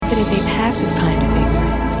is a passive kind of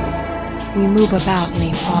ignorance. We move about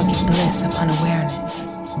in a foggy bliss of unawareness.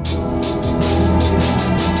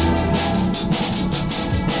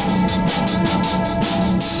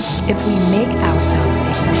 If we make ourselves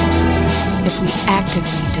ignorant, if we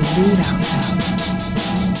actively delude ourselves,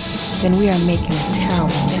 then we are making a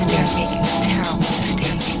terrible mistake.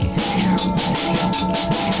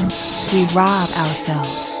 We rob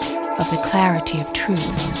ourselves of the clarity of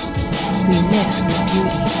truths. We miss the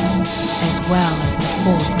beauty as well as the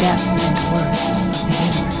full depth and worth of the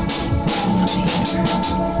universe.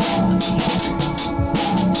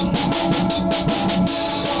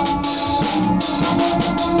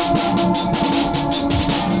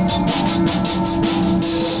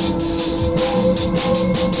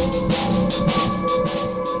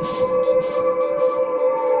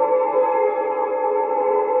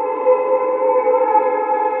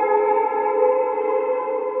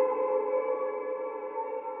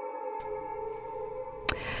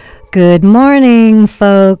 Good morning,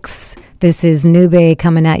 folks. This is Nube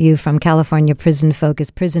coming at you from California Prison Focus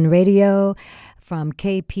Prison Radio from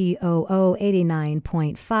KPOO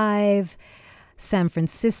 89.5 San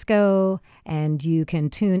Francisco, and you can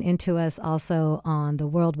tune into us also on the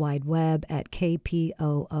World Wide Web at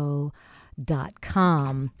kpoo.com.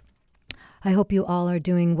 I hope you all are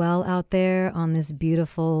doing well out there on this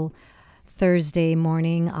beautiful Thursday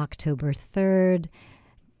morning, October 3rd.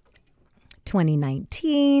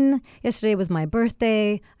 2019. Yesterday was my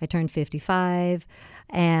birthday. I turned 55,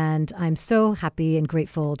 and I'm so happy and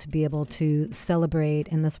grateful to be able to celebrate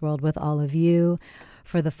in this world with all of you.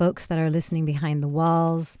 For the folks that are listening behind the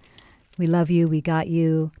walls, we love you, we got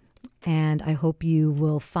you, and I hope you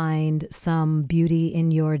will find some beauty in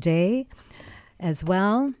your day as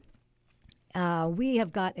well. We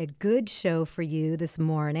have got a good show for you this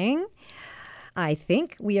morning. I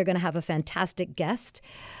think we are going to have a fantastic guest.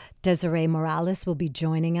 Desiree Morales will be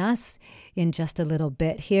joining us in just a little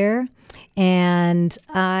bit here. And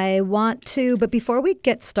I want to, but before we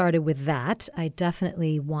get started with that, I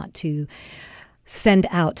definitely want to send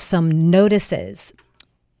out some notices.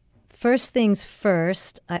 First things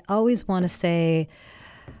first, I always want to say,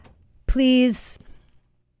 please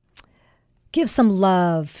give some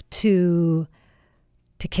love to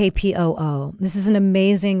KPOO. This is an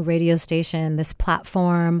amazing radio station, this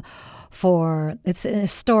platform it's a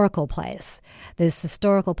historical place, this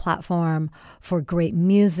historical platform for great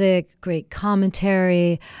music, great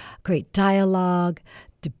commentary, great dialogue,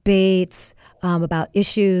 debates about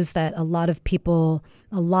issues that a lot of people,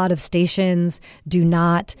 a lot of stations do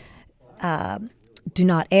not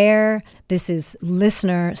air. This is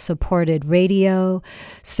listener-supported radio.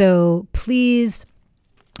 So please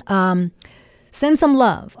send some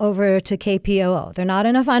love over to KPOO. They're not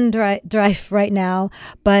in a fund drive right now,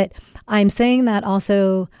 but I'm saying that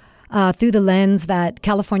also through the lens that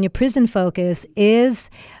California Prison Focus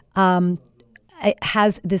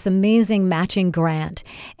has this amazing matching grant.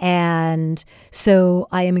 And so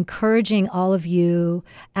I am encouraging all of you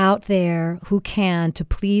out there who can to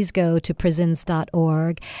please go to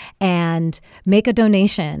prisons.org and make a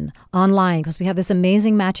donation online, because we have this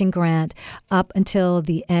amazing matching grant up until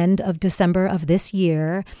the end of December of this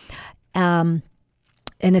year. And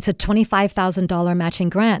it's a $25,000 matching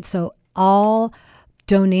grant. So all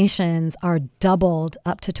donations are doubled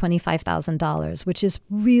up to $25,000, which is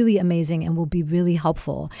really amazing and will be really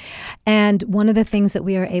helpful. And one of the things that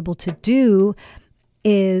we are able to do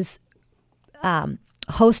is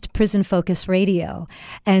host Prison Focus Radio.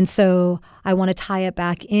 And so I want to tie it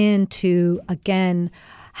back into, again,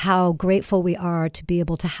 how grateful we are to be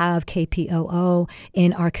able to have KPOO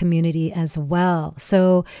in our community as well.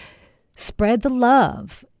 So spread the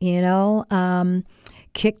love,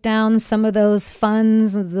 kick down some of those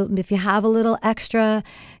funds. If you have a little extra,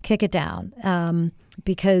 kick it down.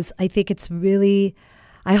 Because I think it's really,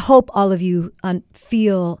 I hope all of you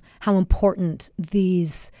feel how important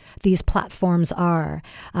these platforms are.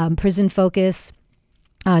 Prison Focus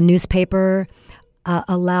newspaper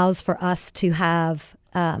allows for us to have,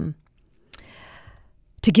 to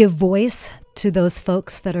give voice to those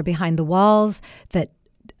folks that are behind the walls, that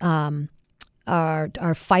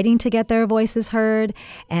are fighting to get their voices heard.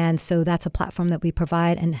 And so that's a platform that we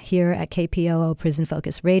provide. And here at KPOO Prison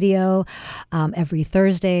Focus Radio, every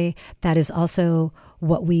Thursday, that is also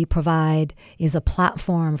what we provide, is a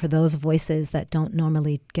platform for those voices that don't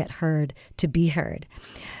normally get heard to be heard.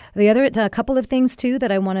 A couple of things, too,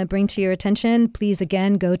 that I want to bring to your attention. Please,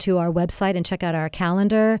 again, go to our website and check out our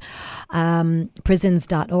calendar,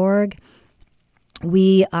 prisons.org.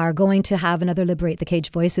 We are going to have another Liberate the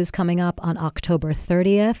Cage Voices coming up on October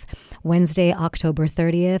 30th, Wednesday, October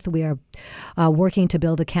 30th. We are working to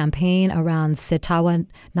build a campaign around Sitawa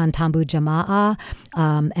Nantambu Jama'a.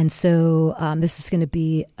 And so this is going to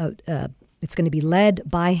be it's going to be led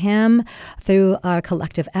by him through our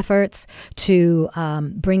collective efforts to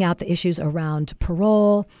bring out the issues around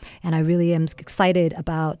parole. And I really am excited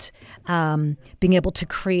about being able to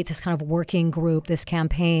create this kind of working group, this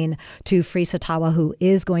campaign to free Sitawa, who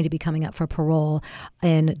is going to be coming up for parole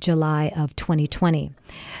in July of 2020.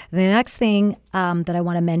 The next thing that I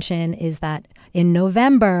want to mention is that in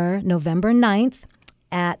November 9th,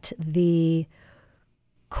 at the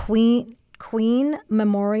Queen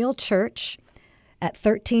Memorial Church at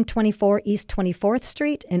 1324 East 24th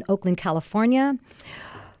Street in Oakland, California.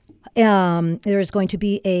 There's going to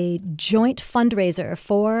be a joint fundraiser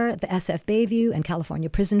for the SF Bayview and California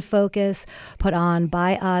Prison Focus put on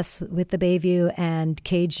by us with the Bayview and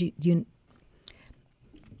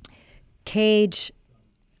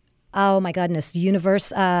oh my goodness,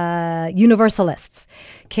 Universalists,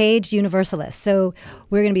 Cage Universalists. So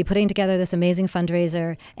we're going to be putting together this amazing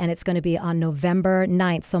fundraiser, and it's going to be on November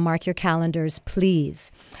 9th. So mark your calendars,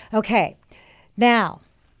 please. Okay, now,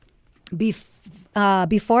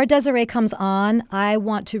 before Desiree comes on, I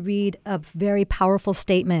want to read a very powerful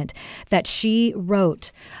statement that she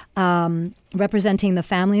wrote representing the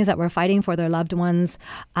families that were fighting for their loved ones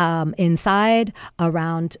inside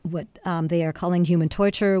around what they are calling human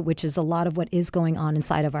torture, which is a lot of what is going on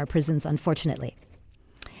inside of our prisons, unfortunately.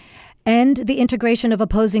 End the integration of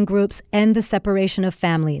opposing groups, end the separation of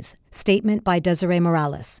families. Statement by Desiree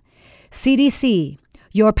Morales. CDC,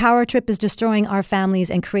 your power trip is destroying our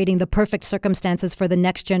families and creating the perfect circumstances for the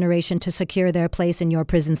next generation to secure their place in your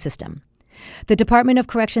prison system. The Department of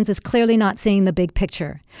Corrections is clearly not seeing the big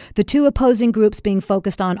picture. The two opposing groups being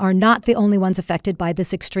focused on are not the only ones affected by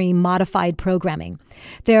this extreme modified programming.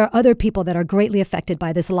 There are other people that are greatly affected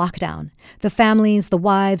by this lockdown. The families, the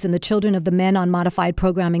wives, and the children of the men on modified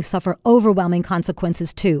programming suffer overwhelming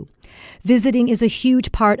consequences too. Visiting is a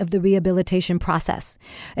huge part of the rehabilitation process.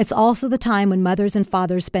 It's also the time when mothers and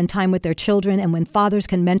fathers spend time with their children and when fathers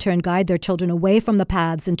can mentor and guide their children away from the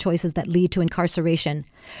paths and choices that lead to incarceration.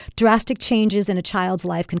 Drastic changes in a child's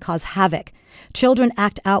life can cause havoc. Children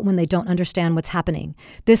act out when they don't understand what's happening.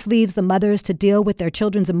 This leaves the mothers to deal with their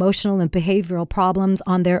children's emotional and behavioral problems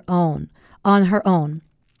on her own.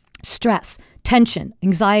 Stress, tension,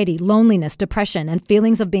 anxiety, loneliness, depression, and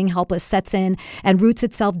feelings of being helpless sets in and roots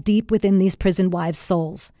itself deep within these prison wives'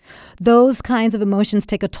 souls. Those kinds of emotions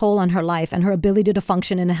take a toll on her life and her ability to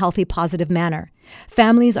function in a healthy, positive manner.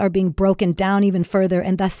 Families are being broken down even further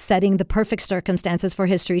and thus setting the perfect circumstances for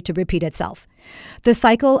history to repeat itself. The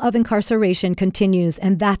cycle of incarceration continues,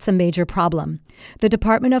 and that's a major problem. The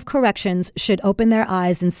Department of Corrections should open their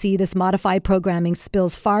eyes and see this modified programming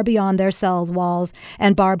spills far beyond their cells, walls,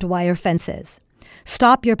 and barbed wire fences.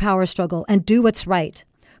 Stop your power struggle and do what's right.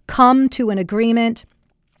 Come to an agreement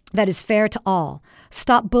that is fair to all.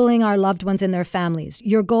 Stop bullying our loved ones and their families.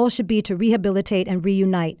 Your goal should be to rehabilitate and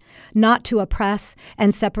reunite, not to oppress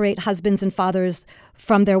and separate husbands and fathers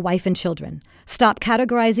from their wife and children. Stop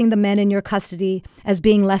categorizing the men in your custody as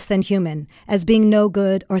being less than human, as being no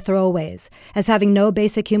good or throwaways, as having no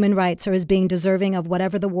basic human rights, or as being deserving of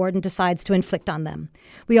whatever the warden decides to inflict on them.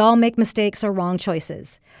 We all make mistakes or wrong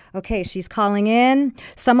choices. Okay, she's calling in.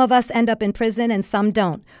 Some of us end up in prison and some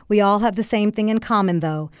don't. We all have the same thing in common,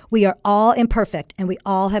 though. We are all imperfect and we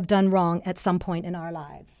all have done wrong at some point in our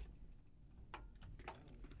lives.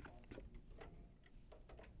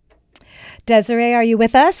 Desiree, are you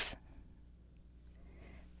with us?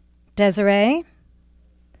 Desiree?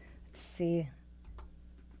 Let's see.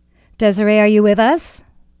 Desiree, are you with us?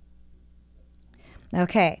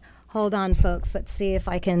 Okay. Hold on, folks. Let's see if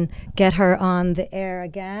I can get her on the air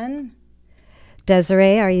again.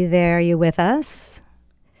 Desiree, are you there? Are you with us?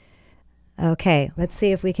 Okay, let's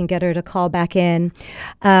see if we can get her to call back in.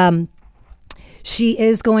 She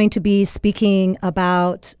is going to be speaking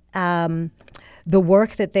about the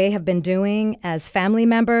work that they have been doing as family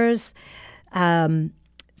members to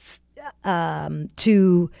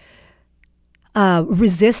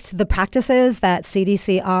resist the practices that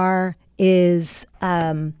CDCR is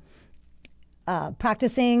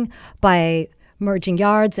practicing by merging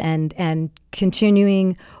yards and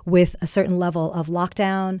continuing with a certain level of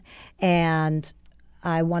lockdown. And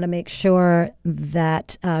I want to make sure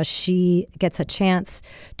that she gets a chance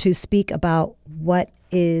to speak about what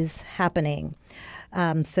is happening.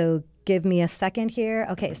 So give me a second here.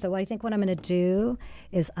 Okay, so I think what I'm going to do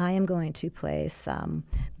is I am going to play some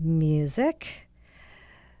music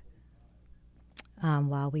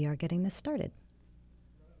while we are getting this started.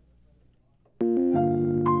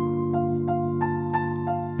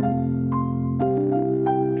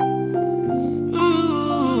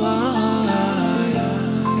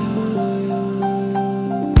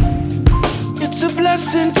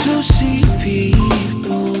 blessing to see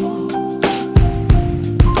people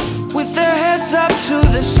with their heads up to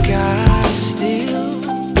the sky still.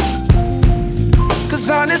 'Cause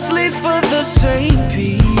honestly, for the same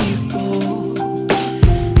people,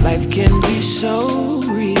 life can be so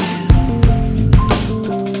real.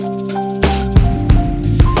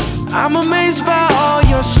 I'm amazed by all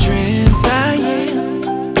your strength, I am.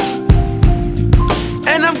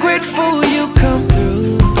 And I'm grateful you come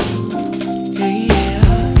through, yeah.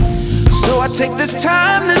 So I take this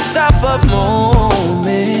time to stop a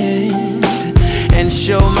moment and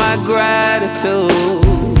show my gratitude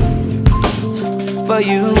for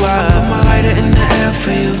you. I put my lighter in the air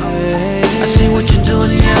for you. I see what you're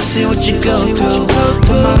doing, yeah, I see what you go through.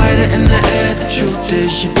 Put my lighter in the air, the truth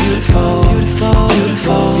is you're beautiful, beautiful,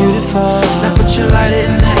 beautiful, beautiful. Now put your lighter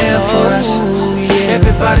in the air for us.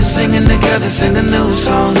 Everybody singing together, sing a new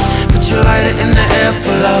song. Put your lighter in the air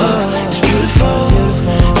for love. It's beautiful,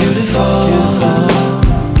 beautiful, beautiful.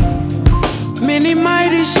 Many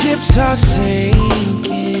mighty ships are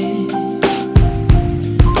sinking,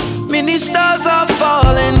 many stars are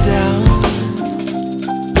falling down,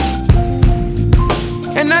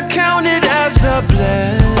 and I count it as a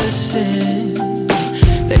blessing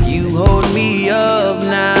that you hold me up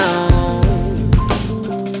now.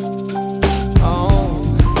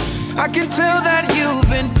 Oh, I can tell that you've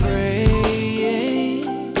been praying.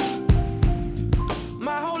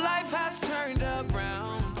 My whole life has turned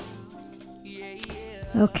around. Yeah,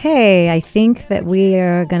 yeah. Okay, I think that we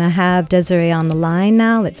are going to have Desiree on the line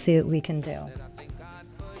now. Let's see what we can do.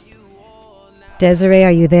 Desiree,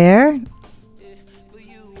 are you there?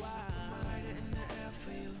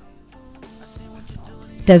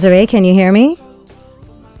 Desiree, can you hear me?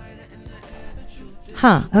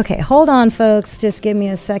 Huh, okay, hold on, folks. Just give me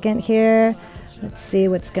a second here. Let's see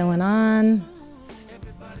what's going on.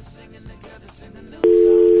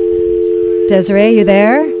 Desiree, you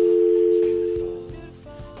there?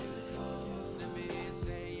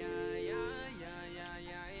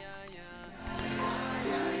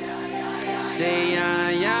 Say yeah,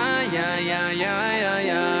 yeah, yeah, yeah, yeah, yeah,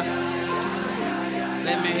 yeah.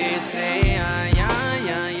 Let me hear you say yeah, yeah,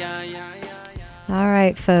 yeah, yeah, yeah, yeah. All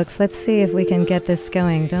right, folks, let's see if we can get this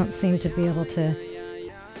going. Don't seem to be able to.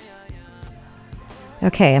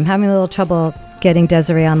 Okay, I'm having a little trouble getting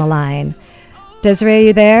Desiree on the line. Desiree, are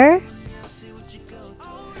you there?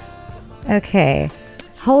 Okay,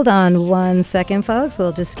 hold on one second, folks.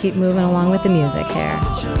 We'll just keep moving along with the music here.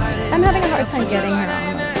 I'm having a hard time getting her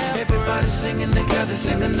on. Everybody singing together,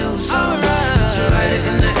 sing a new song. Put your lighter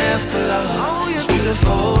in the air for love. Oh, you're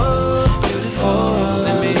beautiful, beautiful.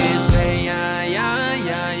 Let me hear you say yeah, yeah,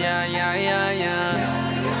 yeah, yeah, yeah, yeah, yeah.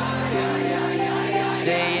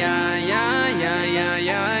 Say yeah, yeah, yeah, yeah,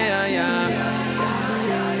 yeah, yeah, yeah.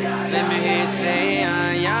 Let me hear you say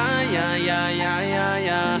yeah, yeah, yeah, yeah, yeah, yeah,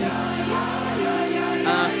 yeah.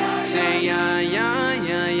 Say yeah, yeah,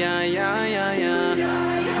 yeah, yeah, yeah, yeah, yeah.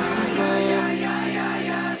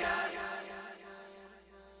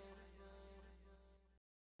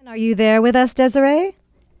 Are you there with us, Desiree?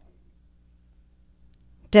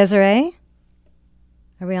 Desiree?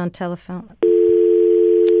 Are we on telephone?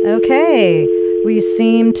 Okay. We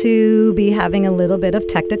seem to be having a little bit of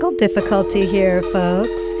technical difficulty here,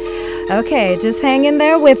 folks. Okay, just hang in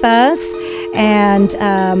there with us, and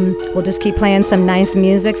we'll just keep playing some nice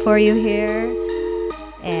music for you here,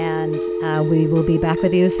 and we will be back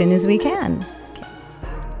with you as soon as we can. Okay.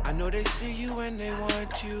 I know they see you when they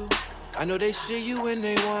want you. I know they see you when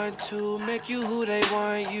they want to make you who they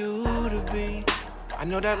want you to be. I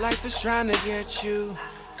know that life is trying to get you.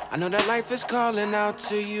 I know that life is calling out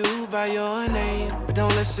to you by your name. But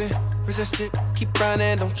don't listen, resist it, keep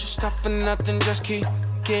running. Don't you stop for nothing, just keep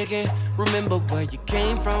kicking. Remember where you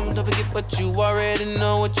came from, don't forget what you already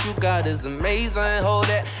know. What you got is amazing, hold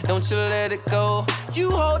it, don't you let it go.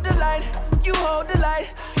 You hold the light, you hold the light.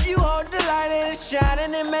 You hold the light and it's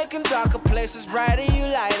shining and making darker places brighter, you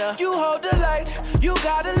lighter. You hold the light, you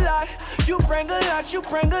got a lot. You bring a lot, you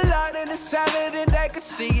bring a lot. And it's evident they could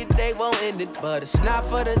see it, they won't end it. But it's not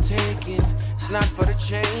for the taking, it's not for the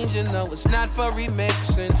changing. No, it's not for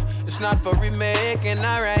remixing, it's not for remaking,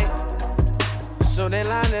 alright. So they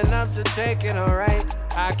lining up to take it, alright.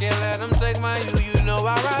 I can't let them take my you know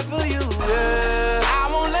I ride for you, yeah. I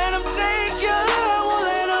won't let them take you, I won't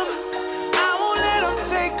let them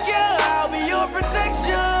take you. I'll be your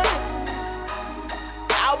protection,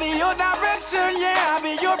 I'll be your direction, yeah. I'll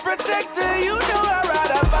be your protector, you know I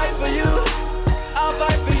ride, I'll fight for you. I'll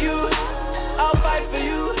fight for you, I'll fight for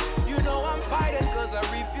you. You know I'm fighting cause I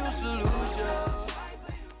refuse to lose you.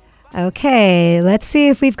 Okay, let's see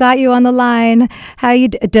if we've got you on the line.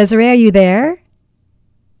 Desiree, are you there?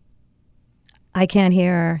 I can't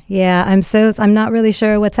hear. Yeah, I'm not really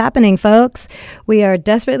sure what's happening, folks. We are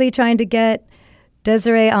desperately trying to get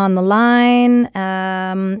Desiree on the line,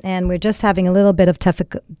 and we're just having a little bit of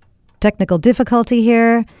technical difficulty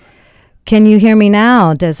here. Can you hear me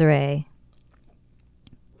now, Desiree?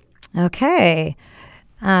 Okay.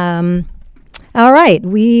 All right.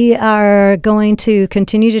 We are going to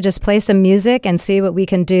continue to just play some music and see what we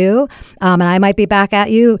can do. And I might be back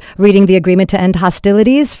at you reading the agreement to end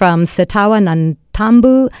hostilities from Sitawa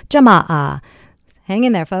Nantambu Jama'a. Hang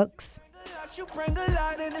in there, folks. You bring a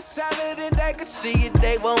lot in the salad and they could see it,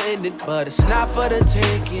 they won't end it. But it's not for the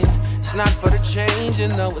taking, it's not for the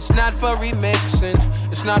changing, no, it's not for remixing,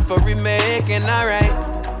 it's not for remaking, alright.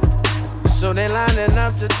 So they lining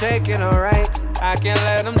up to take it, alright. I can't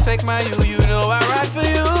let them take my you know I ride for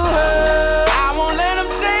you. I won't let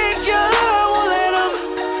them take you,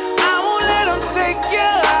 I won't let them take you.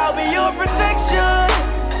 I'll be your protection,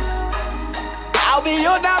 I'll be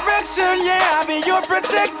your direction, yeah, I'll be your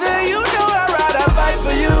protector. You know I ride, I fight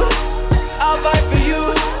for you, I'll fight for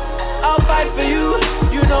you, I'll fight for you.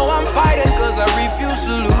 You know I'm fighting cause I refuse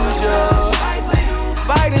to lose you.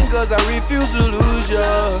 Fighting cause I refuse to lose you.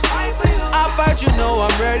 I'll fight, you know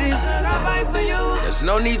I'm ready. There's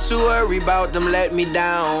no need to worry about them let me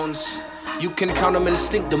downs. You can count them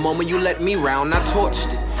instinct the moment you let me round. I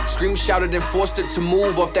torched it, screamed, shouted, and forced it to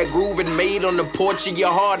move off that groove and made on the porch of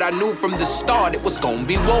your heart. I knew from the start it was gonna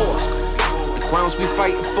be wars. The grounds we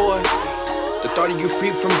fighting for, the thought of you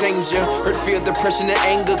free from danger, hurt, fear, depression, and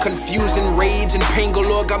anger, confusion, rage, and pain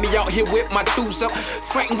galore got me out here with my tools up,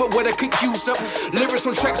 fighting with what I could use up, lyrics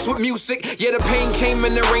from tracks with music. Yeah, the pain came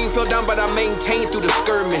and the rain fell down, but I maintained through the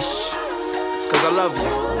skirmish. It's cause I love you,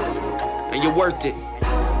 and you're worth it.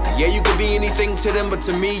 Yeah, you could be anything to them, but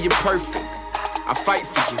to me, you're perfect. I fight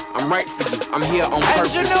for you, I'm right for you, I'm here on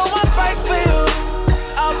purpose. And you know I fight for you,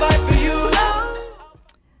 I'll fight for you.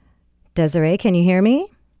 Desiree, can you hear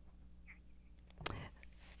me?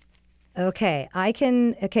 Okay,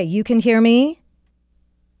 you can hear me?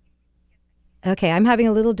 Okay, I'm having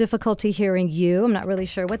a little difficulty hearing you. I'm not really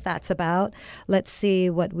sure what that's about. Let's see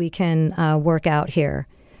what we can work out here.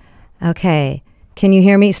 Okay, can you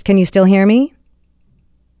hear me? Can you still hear me?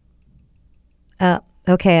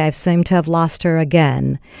 Okay, I seem to have lost her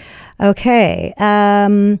again. Okay,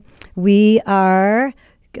 we are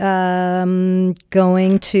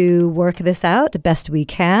going to work this out the best we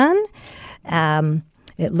can.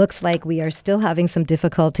 It looks like we are still having some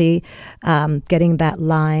difficulty getting that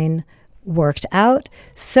line worked out.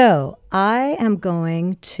 So I am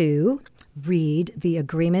going to read the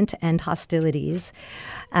agreement to end hostilities,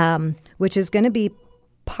 which is going to be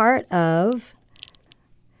part of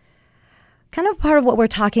what we're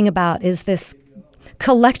talking about is this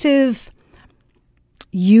collective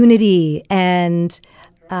unity and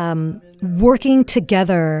working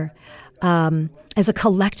together as a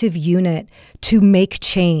collective unit to make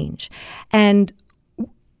change. And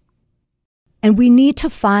we need to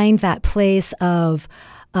find that place of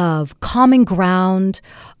common ground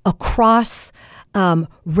across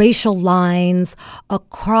racial lines,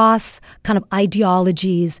 across kind of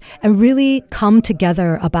ideologies, and really come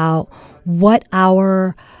together about what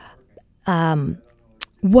our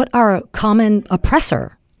common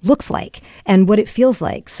oppressor looks like and what it feels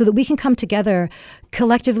like, so that we can come together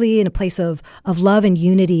collectively in a place of love and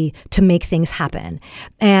unity to make things happen.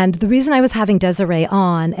 And the reason I was having Desiree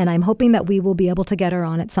on, and I'm hoping that we will be able to get her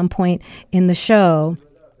on at some point in the show,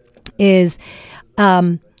 is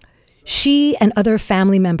she and other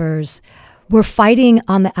family members were fighting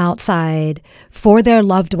on the outside for their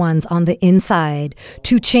loved ones on the inside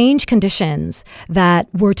to change conditions that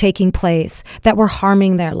were taking place, that were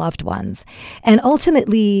harming their loved ones. And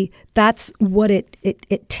ultimately, that's what it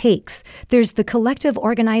takes. There's the collective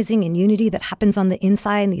organizing and unity that happens on the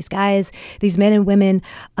inside, and these guys, these men and women,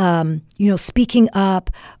 speaking up,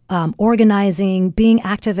 organizing, being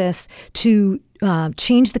activists to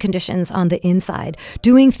change the conditions on the inside,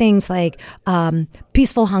 doing things like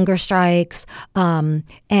peaceful hunger strikes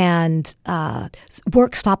and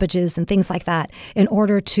work stoppages and things like that in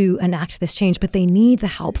order to enact this change. But they need the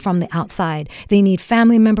help from the outside. They need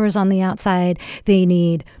family members on the outside. They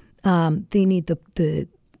need the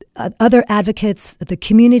other advocates, the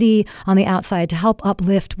community on the outside to help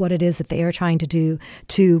uplift what it is that they are trying to do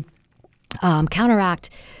to counteract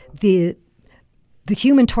the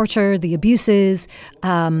human torture, the abuses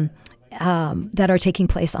that are taking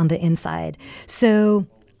place on the inside. So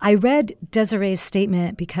I read Desiree's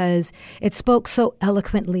statement because it spoke so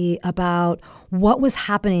eloquently about what was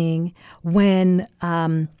happening when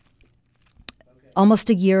almost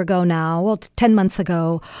a year ago now, well, 10 months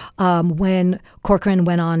ago, when Corcoran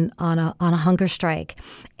went on a hunger strike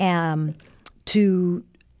to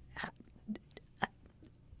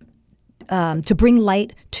bring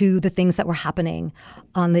light to the things that were happening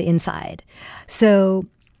on the inside. So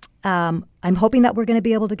I'm hoping that we're going to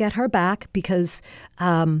be able to get her back because,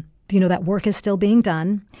 that work is still being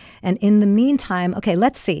done. And in the meantime, okay,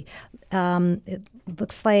 let's see. It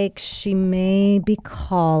looks like she may be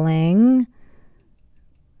calling.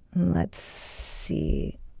 Let's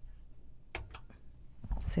see.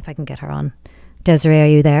 See if I can get her on. Desiree, are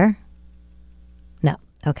you there? No.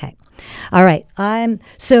 Okay. All right.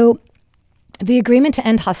 So the agreement to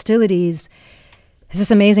end hostilities is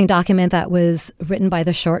this amazing document that was written by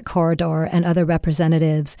the Short Corridor and other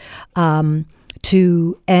representatives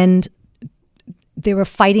to end. They were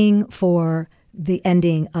fighting for the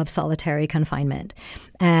ending of solitary confinement.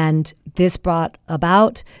 And this brought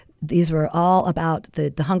about, these were all about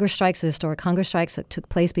the hunger strikes, the historic hunger strikes that took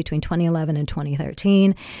place between 2011 and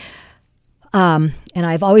 2013. And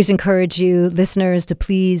I've always encouraged you, listeners, to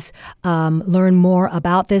please learn more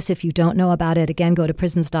about this. If you don't know about it, again, go to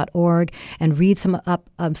prisons.org and read some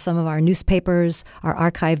of our newspapers, our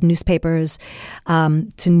archived newspapers,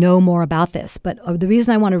 to know more about this. But the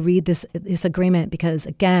reason I want to read this agreement, because,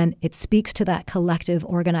 again, it speaks to that collective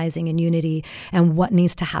organizing and unity and what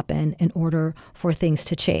needs to happen in order for things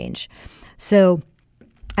to change. So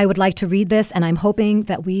I would like to read this, and I'm hoping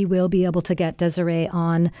that we will be able to get Desiree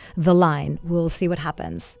on the line. We'll see what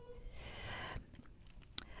happens.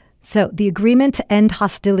 So, the agreement to end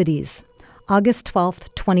hostilities, August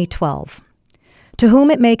 12th, 2012. To whom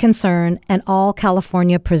it may concern, and all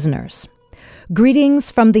California prisoners. Greetings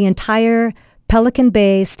from the entire Pelican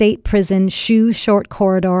Bay State Prison Shoe Short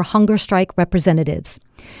Corridor Hunger Strike representatives.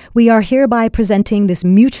 We are hereby presenting this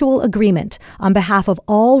mutual agreement on behalf of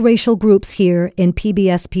all racial groups here in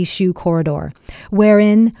PBSP Shoe Corridor,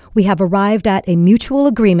 wherein we have arrived at a mutual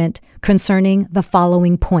agreement concerning the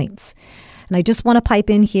following points. And I just want to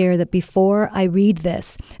pipe in here that before I read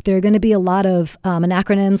this, there are going to be a lot of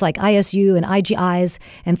acronyms like ISU and IGIs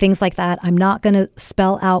and things like that. I'm not going to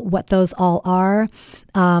spell out what those all are,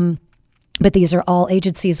 but these are all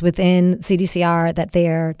agencies within CDCR that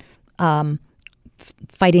they're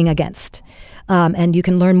fighting against. And you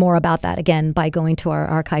can learn more about that, again, by going to our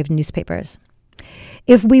archived newspapers.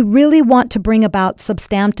 If we really want to bring about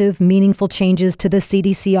substantive, meaningful changes to the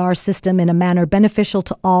CDCR system in a manner beneficial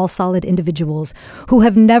to all solid individuals who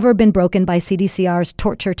have never been broken by CDCR's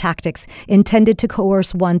torture tactics intended to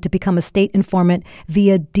coerce one to become a state informant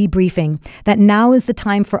via debriefing, that now is the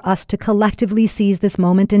time for us to collectively seize this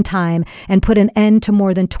moment in time and put an end to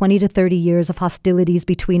more than 20 to 30 years of hostilities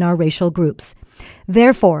between our racial groups.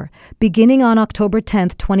 Therefore, beginning on October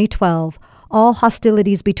 10th, 2012, all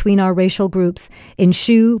hostilities between our racial groups in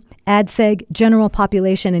SHU, ADSEG, general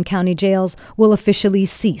population, and county jails will officially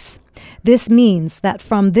cease. This means that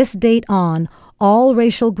from this date on, all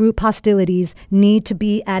racial group hostilities need to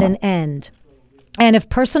be at an end. And if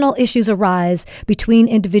personal issues arise between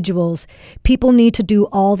individuals, people need to do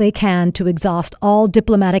all they can to exhaust all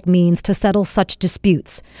diplomatic means to settle such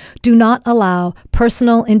disputes. Do not allow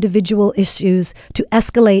personal individual issues to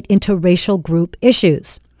escalate into racial group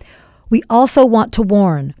issues. We also want to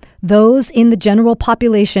warn those in the general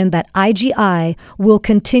population that IGI will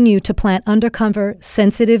continue to plant undercover,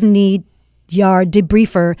 sensitive need yard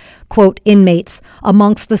debriefer, quote, inmates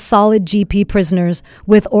amongst the solid GP prisoners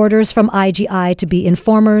with orders from IGI to be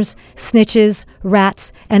informers, snitches,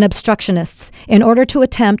 rats, and obstructionists in order to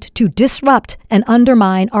attempt to disrupt and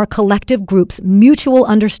undermine our collective group's mutual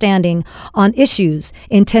understanding on issues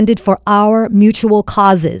intended for our mutual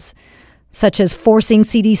causes, such as forcing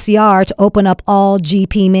CDCR to open up all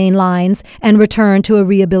GP main lines and return to a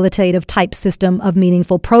rehabilitative type system of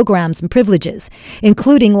meaningful programs and privileges,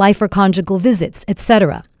 including life or conjugal visits,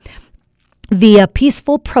 etc., via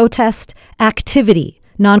peaceful protest activity,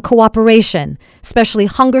 non-cooperation, especially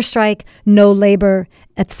hunger strike, no labor,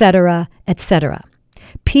 etc., etc.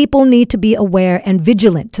 People need to be aware and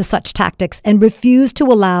vigilant to such tactics and refuse to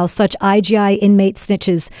allow such IGI inmate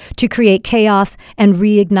snitches to create chaos and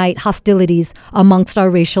reignite hostilities amongst our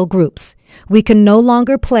racial groups. We can no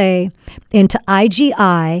longer play into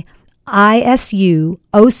IGI, ISU,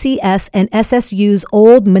 OCS, and SSU's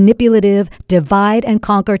old manipulative divide and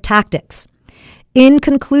conquer tactics. In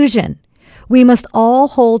conclusion, we must all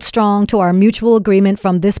hold strong to our mutual agreement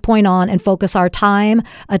from this point on and focus our time,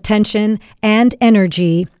 attention, and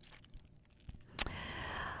energy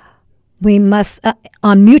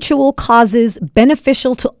on mutual causes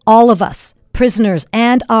beneficial to all of us, prisoners,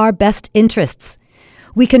 and our best interests.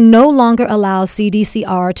 We can no longer allow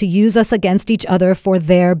CDCR to use us against each other for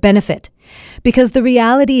their benefit. Because the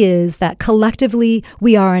reality is that collectively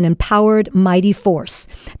we are an empowered, mighty force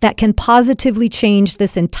that can positively change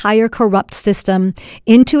this entire corrupt system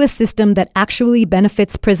into a system that actually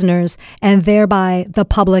benefits prisoners and thereby the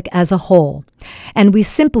public as a whole. And we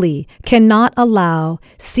simply cannot allow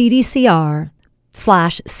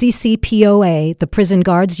CDCR/CCPOA, the Prison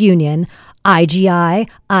Guards Union, IGI,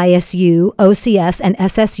 ISU, OCS, and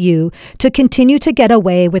SSU to continue to get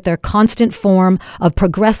away with their constant form of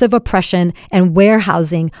progressive oppression and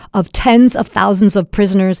warehousing of tens of thousands of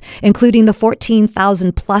prisoners, including the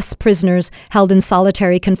 14,000 plus prisoners held in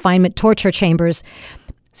solitary confinement torture chambers,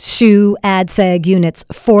 SHU, ADSEG units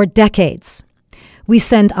for decades. We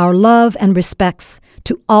send our love and respects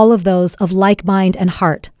to all of those of like mind and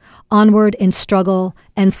heart, onward in struggle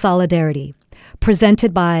and solidarity.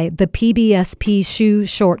 Presented by the PBSP SHU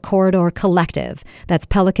Short Corridor Collective. That's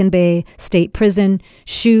Pelican Bay State Prison,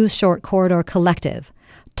 SHU Short Corridor Collective.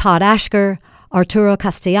 Todd Ashker, Arturo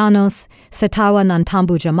Castellanos, Setawa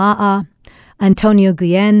Nantambu Jama'a, Antonio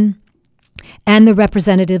Guillen, and the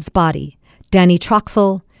representatives' body, Danny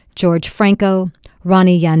Troxel, George Franco,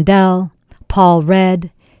 Ronnie Yandel, Paul Redd,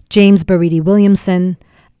 James Baridi Williamson,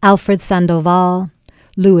 Alfred Sandoval,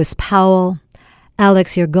 Lewis Powell,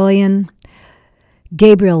 Alex Yergoyen,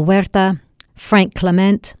 Gabriel Huerta, Frank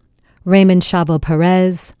Clement, Raymond Chavo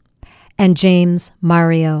Perez, and James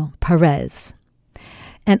Mario Perez.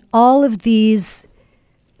 And all of these,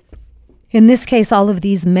 in this case, all of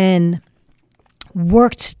these men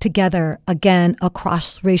worked together again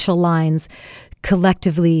across racial lines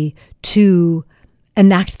collectively to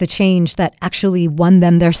enact the change that actually won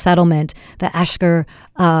them their settlement, the Ashker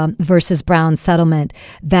versus Brown settlement,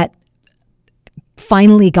 that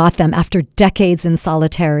finally got them after decades in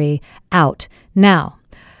solitary out. Now,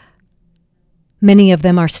 many of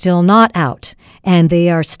them are still not out, and they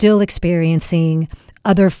are still experiencing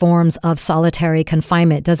other forms of solitary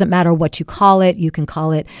confinement. Doesn't matter what you call it. You can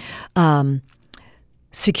call it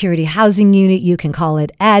security housing unit. You can call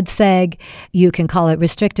it ADSEG. You can call it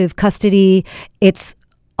restrictive custody. It's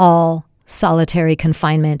all solitary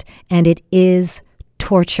confinement, and it is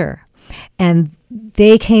torture. And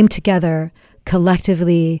they came together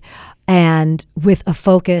collectively and with a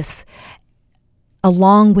focus,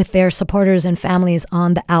 along with their supporters and families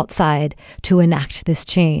on the outside, to enact this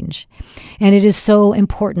change. And it is so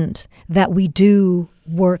important that we do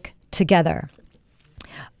work together.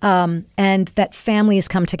 And that families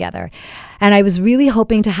come together. And I was really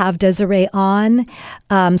hoping to have Desiree on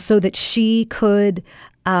so that she could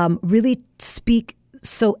really speak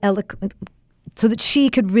so eloquent, so that she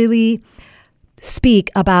could really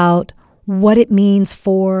speak about what it means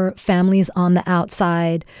for families on the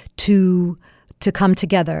outside to come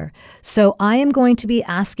together. So I am going to be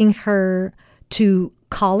asking her to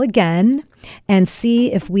call again and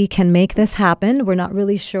see if we can make this happen. We're not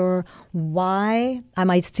really sure why. I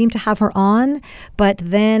might seem to have her on, but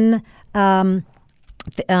then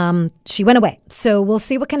she went away. So we'll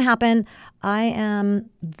see what can happen. I am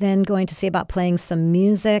then going to see about playing some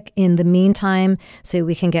music in the meantime so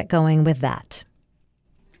we can get going with that.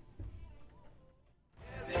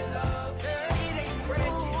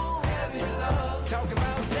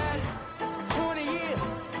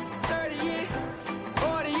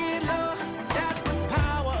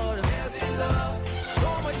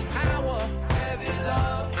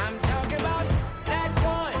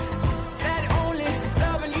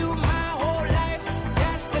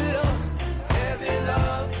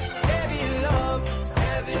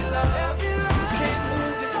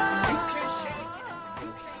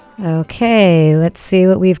 Okay, let's see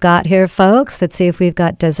what we've got here, folks. Let's see if we've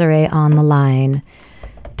got Desiree on the line.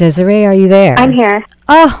 Desiree, are you there? I'm here.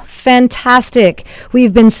 Oh, fantastic.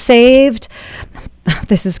 We've been saved.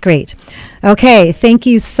 This is great. Okay, thank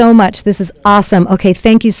you so much. This is awesome. Okay,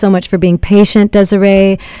 thank you so much for being patient,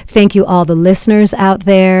 Desiree. Thank you all the listeners out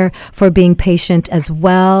there for being patient as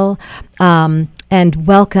well. And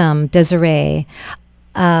welcome, Desiree.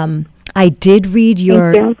 I did read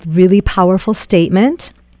your really powerful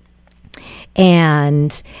statement.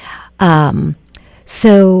 And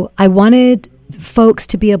so I wanted folks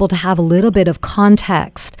to be able to have a little bit of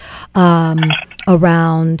context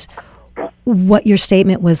around what your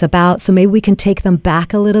statement was about. So maybe we can take them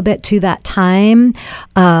back a little bit to that time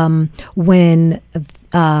when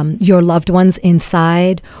your loved ones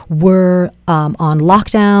inside were on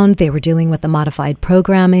lockdown. They were dealing with the modified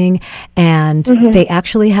programming, and they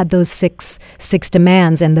actually had those six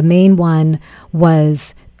demands, and the main one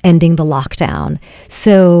was ending the lockdown.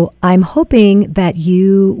 So I'm hoping that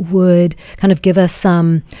you would kind of give us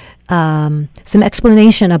some some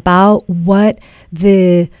explanation about what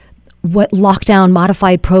lockdown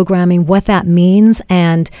modified programming, what that means,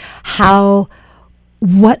 and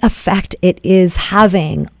what effect it is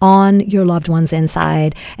having on your loved ones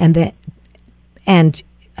inside and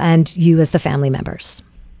you as the family members.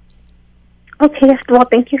 Okay, well,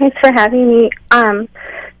 thank you guys for having me.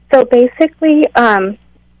 So basically,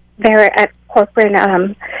 they're at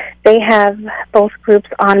Corcoran, they have both groups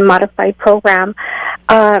on modified program.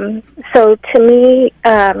 So to me,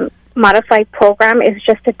 modified program is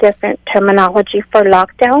just a different terminology for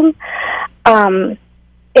lockdown.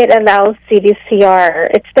 It allows CDCR,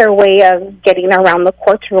 it's their way of getting around the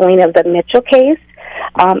court's ruling of the Mitchell case,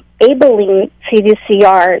 enabling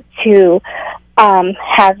CDCR to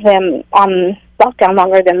have them on lockdown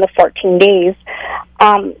longer than the 14 days.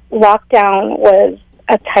 Lockdown was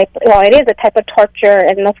it is a type of torture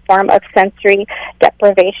in the form of sensory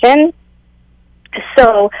deprivation.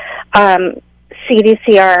 So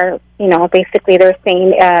CDCR, basically they're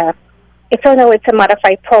saying, it's a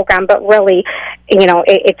modified program, but really,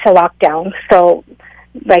 it's a lockdown. So,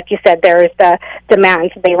 like you said, there's the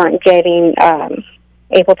demands. They weren't getting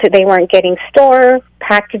they weren't getting store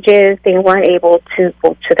packages. They weren't able to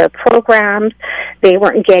go to their programs. They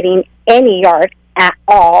weren't getting any yard at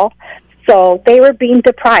all. So they were being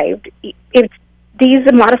deprived.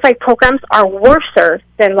 These modified programs are worse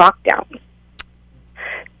than lockdowns.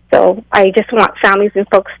 So I just want families and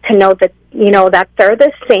folks to know that, that they're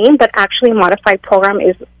the same, but actually modified program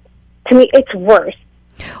is, to me, it's worse.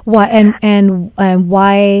 Why and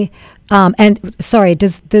why? And sorry,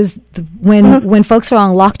 when folks are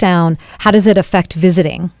on lockdown, how does it affect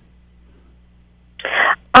visiting?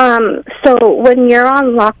 So when you're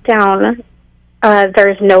on lockdown,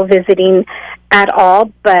 there's no visiting at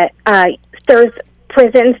all, but there's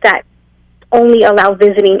prisons that only allow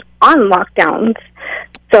visiting on lockdowns.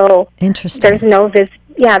 So interesting. There's no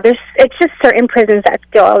it's just certain prisons that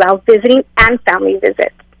still allow visiting and family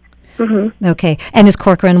visits. Mm-hmm. Okay. And is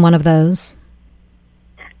Corcoran one of those?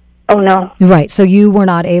 Oh, no. Right. So you were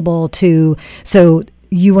not able to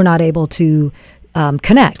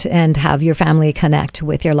connect and have your family connect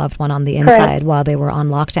with your loved one on the inside. Correct. While they were on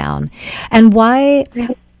lockdown. And why?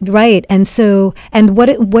 Right. And so, and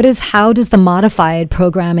how does the modified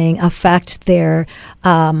programming affect their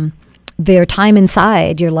time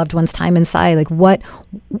inside, your loved one's time inside? Like what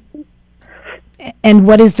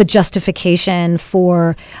is the justification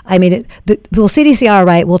for, CDCR,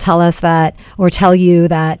 right, will tell us that, or tell you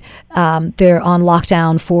that they're on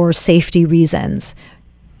lockdown for safety reasons,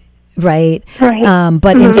 right? Right.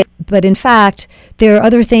 But in fact, there are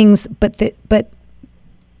other things,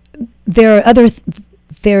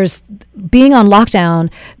 there's being on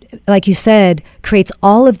lockdown, like you said, creates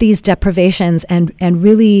all of these deprivations and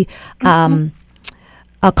really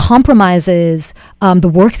compromises the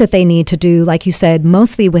work that they need to do, like you said,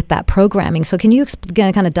 mostly with that programming. So can you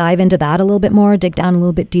kind of dive into that a little bit more, dig down a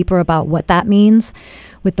little bit deeper about what that means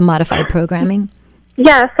with the modified programming?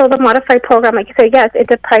 Yeah, so the modified program, like you said, yes, it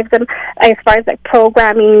deprives them as far as like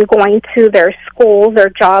programming, going to their schools, their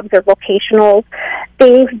jobs, their vocationals,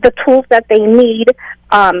 things, the tools that they need,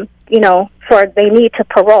 they need to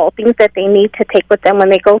parole, things that they need to take with them when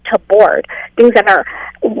they go to board, things that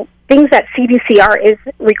CDCR is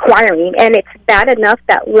requiring. And it's bad enough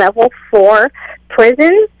that level 4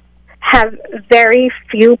 prisons have very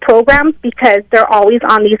few programs because they're always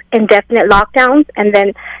on these indefinite lockdowns, and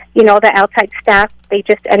then, the outside staff, they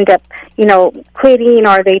just end up, quitting,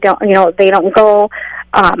 or they don't go.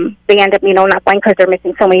 They end up, not going because they're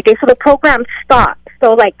missing so many days. So the program stops.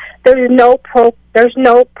 So there's no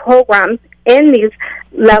programs in these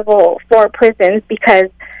level 4 prisons because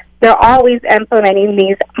they're always implementing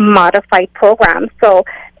these modified programs. So,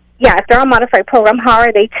 yeah, if they're on a modified program, how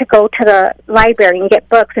are they to go to the library and get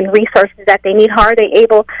books and resources that they need? How are they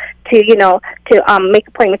able to make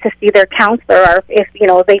appointments to see their counselor, or if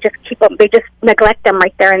they just neglect them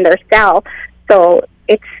right there in their cell? So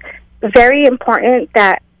it's very important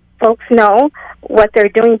that folks know what they're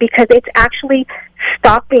doing, because it's actually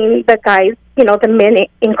stopping the guys, the men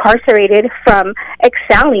incarcerated from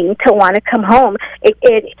excelling to want to come home. It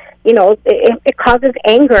causes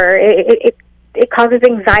anger. It causes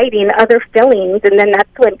anxiety and other feelings, and then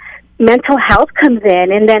that's when mental health comes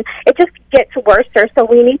in, and then it just gets worse. So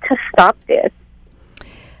we need to stop this.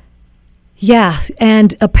 Yeah,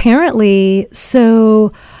 and apparently,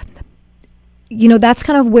 so that's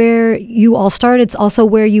kind of where you all started. It's also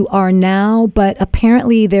where you are now, but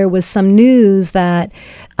apparently there was some news that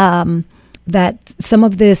some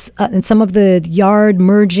of this and some of the yard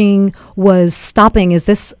merging was stopping. Is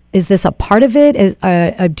this a part of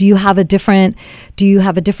it? Do you have a different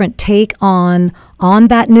take on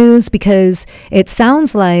that news? Because it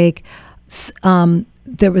sounds like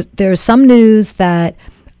there's some news that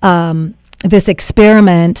this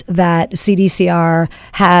experiment that CDCR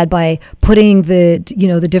had by putting the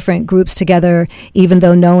different groups together, even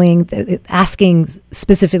though asking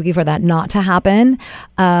specifically for that not to happen,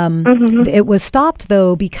 it was stopped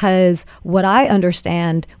though because what I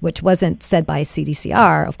understand, which wasn't said by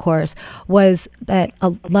CDCR, of course, was that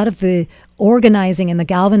a lot of the organizing and the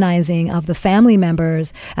galvanizing of the family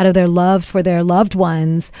members out of their love for their loved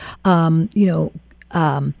ones,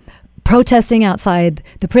 protesting outside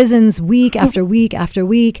the prisons week after week after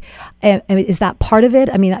week. Is that part of it?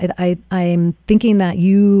 I mean, I'm thinking that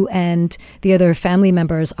you and the other family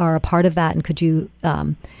members are a part of that. And could you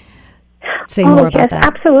say more about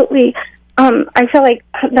that? Absolutely. I feel like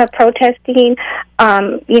the protesting,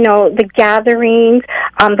 the gatherings,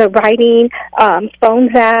 the writing, phone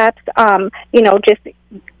zaps,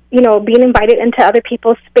 being invited into other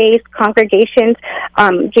people's space, congregations,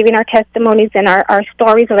 giving our testimonies and our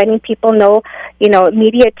stories, letting people know,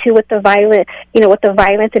 media too with the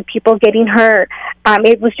violence and people getting hurt.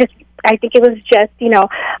 It was just, I think it was just,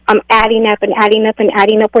 adding up and adding up and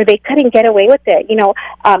adding up where they couldn't get away with it.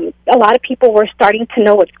 A lot of people were starting to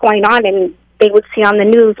know what's going on, and they would see on the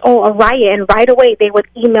news, a riot, and right away they would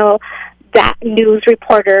email that news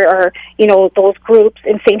reporter or, those groups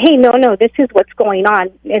and saying, hey, no, this is what's going on.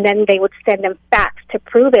 And then they would send them facts to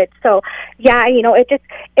prove it. So, yeah,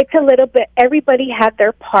 it's a little bit, everybody had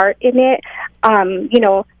their part in it,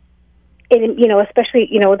 especially,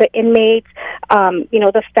 the inmates,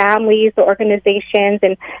 the families, the organizations,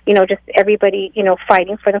 and, just everybody,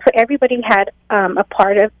 fighting for them. So everybody had a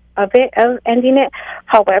part of it, of ending it.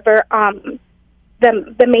 However,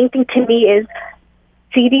 the main thing to me is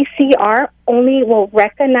CDCR only will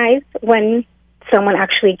recognize when someone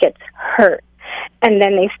actually gets hurt, and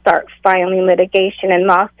then they start filing litigation and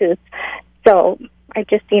lawsuits. So I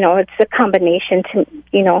just, it's a combination to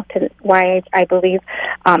why I believe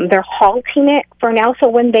they're halting it for now. So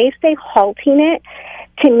when they say halting it,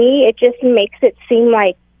 to me, it just makes it seem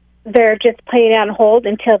like they're just putting it on hold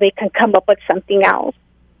until they can come up with something else.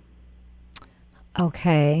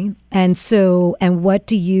 Okay. And so, what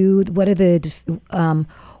do you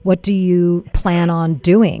plan on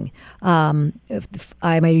doing? Are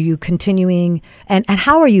you continuing, and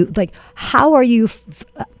how are you,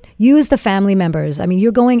 you as the family members, I mean,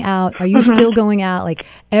 you're going out, are you still going out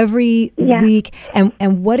every week?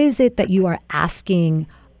 And what is it that you are asking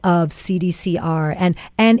of CDCR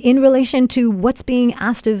and in relation to what's being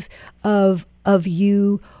asked of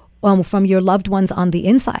you from your loved ones on the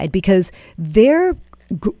inside, because they're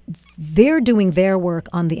doing their work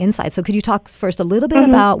on the inside. So could you talk first a little bit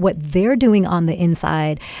about what they're doing on the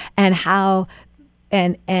inside and how,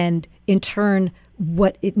 and in turn,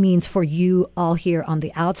 what it means for you all here on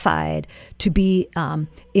the outside to be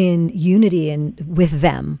in unity and with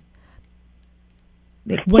them?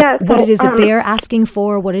 What it is that they're asking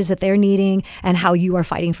for, what it is that they're needing, and how you are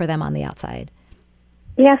fighting for them on the outside.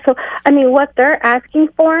 Yeah, so, what they're asking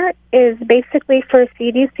for is basically for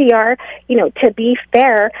CDCR, to be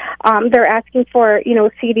fair. They're asking for,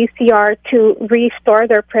 CDCR to restore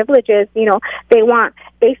their privileges. They want,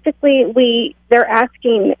 they're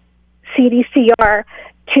asking CDCR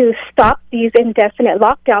to stop these indefinite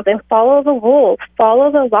lockdowns and follow the rules,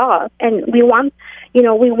 follow the law. And we want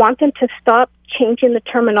them to stop changing the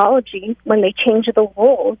terminology when they change the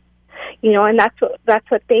rules. And that's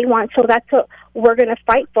what they want. So that's what we're going to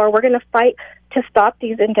fight for. We're going to fight to stop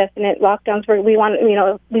these indefinite lockdowns. We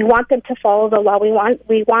want them to follow the law. We want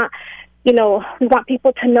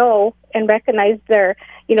people to know and recognize their,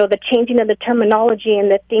 the changing of the terminology and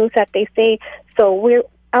the things that they say. So we're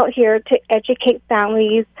out here to educate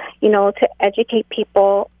families, to educate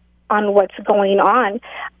people on what's going on.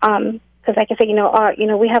 Because like I say,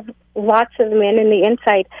 we have lots of men in the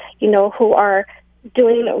inside, who are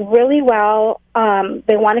doing really well.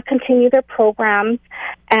 They want to continue their programs,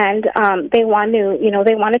 and they want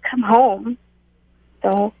to come home.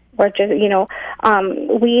 So we're just,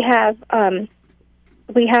 we have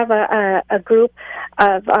a group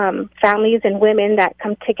of families and women that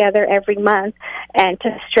come together every month and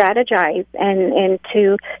to strategize and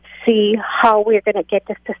to see how we're going to get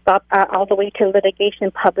this to stop all the way to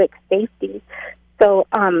litigation, public safety. So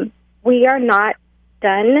we are not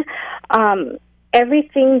done.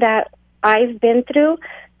 Everything that I've been through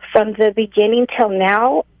from the beginning till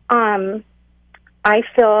now, I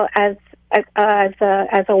feel as as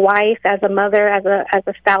a wife, as a mother, as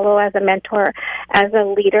a fellow, as a mentor, as a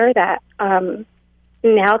leader, that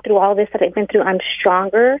now through all this that I've been through, I'm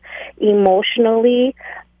stronger emotionally.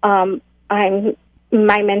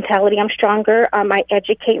 My mentality, I'm stronger. I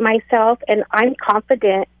educate myself, and I'm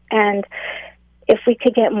confident. And if we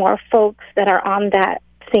could get more folks that are on that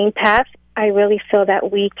same path, I really feel that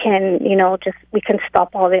we can, we can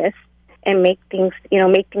stop all this and make things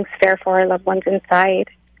fair for our loved ones inside.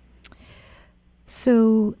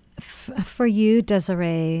 So for you,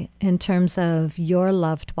 Desiree, in terms of your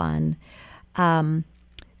loved one,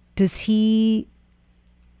 does he...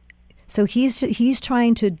 So he's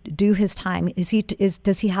trying to do his time.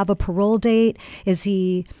 Does he have a parole date? How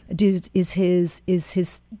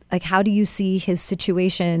do you see his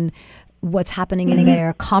situation? What's happening in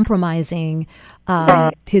there compromising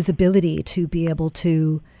his ability to be able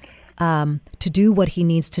to do what he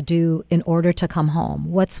needs to do in order to come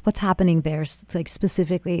home? What's happening there, like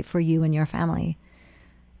specifically for you and your family,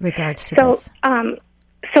 regards to this?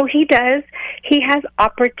 So he has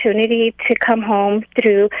opportunity to come home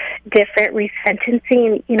through different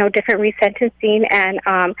resentencing, and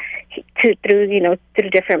through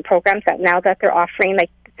different programs that now that they're offering,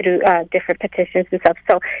 like through different petitions and stuff.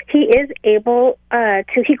 So he is able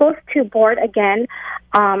he goes to board again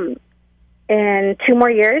in 2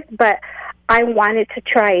 more years, but I wanted to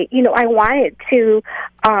try, I wanted to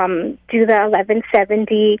do the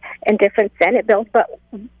 1170 and different Senate bills, but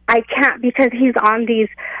I can't because he's on these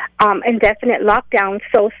indefinite lockdowns.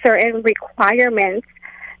 So certain requirements,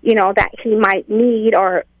 that he might need,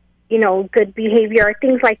 or, good behavior or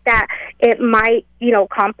things like that, it might,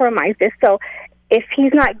 compromise this. So if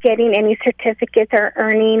he's not getting any certificates or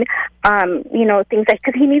earning, things like,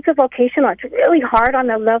 because he needs a vocational, it's really hard on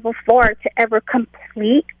a level 4 to ever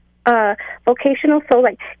complete vocational. So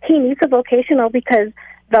like he needs a vocational because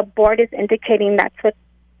the board is indicating that's what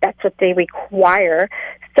they require.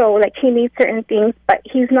 So like he needs certain things, but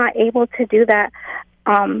he's not able to do that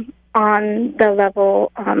on the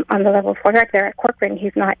level 4 right there at Corcoran.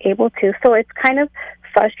 He's not able to. So it's kind of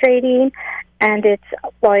frustrating, and it's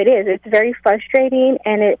very frustrating,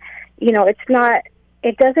 and it's not.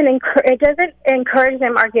 It doesn't encourage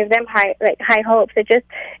them or give them high hopes. It just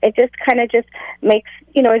kind of just makes,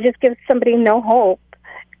 it just gives somebody no hope.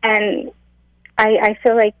 And I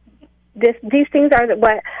feel like these things are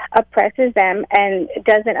what oppresses them, and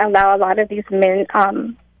doesn't allow a lot of these men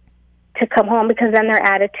to come home, because then their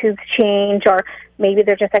attitudes change, or maybe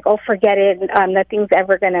they're just like, oh, forget it, nothing's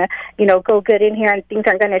ever gonna go good in here, and things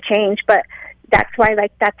aren't gonna change. But that's why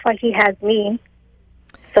he has me.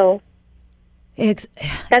 So that's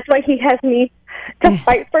why he has me to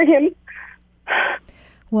fight for him.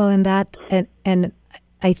 Well, and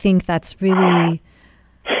I think that's really,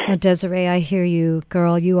 Desiree, I hear you,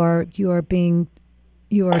 girl. You are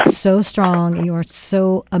so strong. You are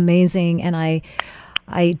so amazing, and I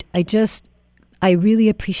really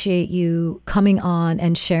appreciate you coming on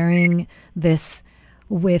and sharing this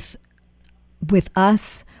with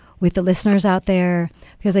us, with the listeners out there,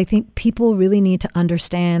 because I think people really need to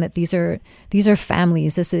understand that these are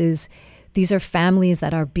families. These are families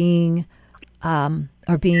that are being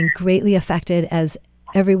greatly affected, as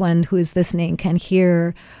everyone who is listening can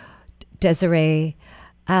hear. Desiree,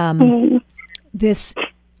 this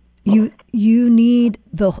you need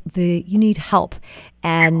you need help,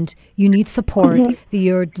 and you need support.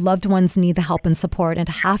 Your loved ones need the help and support, and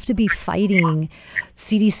to have to be fighting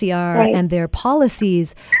CDCR and their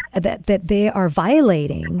policies that they are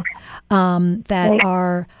violating, that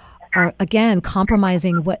are again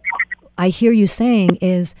compromising what I hear you saying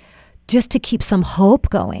is just to keep some hope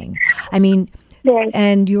going. I mean,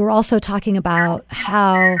 and you were also talking about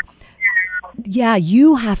how,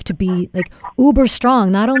 you have to be like uber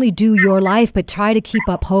strong, not only do your life, but try to keep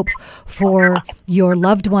up hope for your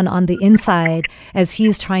loved one on the inside, as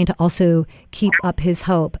he's trying to also keep up his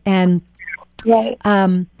hope. And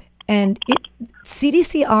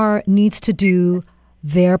CDCR needs to do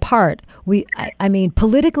their part. I mean,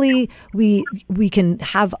 politically, we can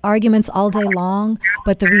have arguments all day long,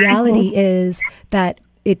 but the reality is that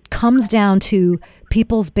it comes down to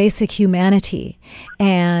people's basic humanity,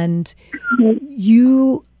 and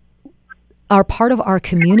you are part of our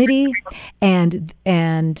community, and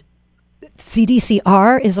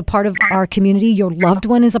CDCR is a part of our community. Your loved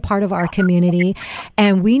one is a part of our community,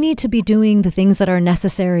 and we need to be doing the things that are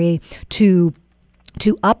necessary to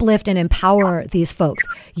uplift and empower these folks.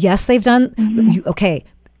 Yes, they've done okay.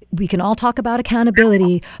 We can all talk about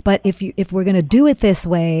accountability, but if we're going to do it this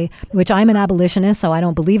way, which I'm an abolitionist, so I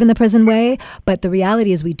don't believe in the prison way, but the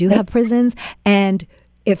reality is we do have prisons, and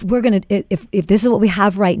if we're going to, if this is what we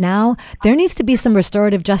have right now, there needs to be some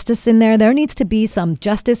restorative justice in there. There needs to be some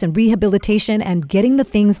justice and rehabilitation and getting the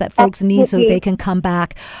things that folks need so they can come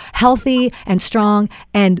back healthy and strong,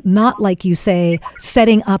 and not, like you say,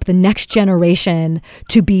 setting up the next generation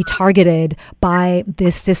to be targeted by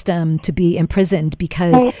this system, to be imprisoned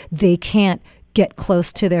because they can't get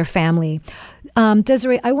close to their family.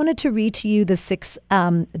 Desiree, I wanted to read to you the 6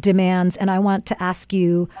 demands, and I want to ask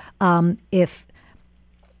you if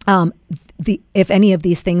any of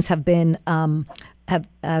these things have been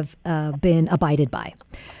been abided by.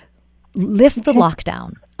 Lift the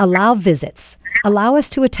lockdown. Allow visits. Allow us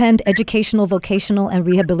to attend educational, vocational, and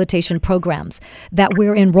rehabilitation programs that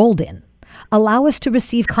we're enrolled in. Allow us to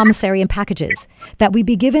receive commissary and packages. That we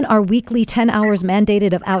be given our weekly 10 hours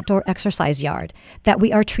mandated of outdoor exercise yard. That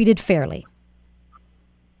we are treated fairly.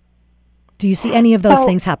 Do you see any of those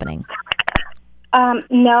things happening?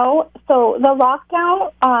 No. So the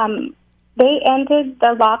lockdown, they ended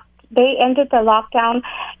the lockdown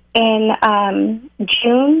in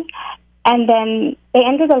June, and then they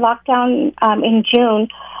ended the lockdown in June,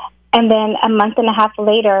 and then a month and a half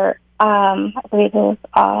later, I believe it was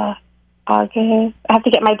August. I have to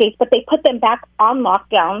get my dates, but they put them back on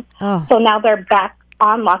lockdown. Oh. So now they're back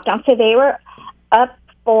on lockdown. So they were up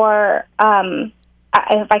for,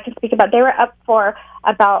 if I can speak about, they were up for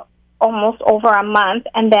about almost over a month,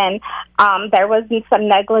 and then there was some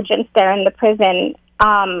negligence there in the prison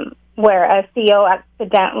where a CO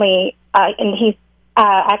accidentally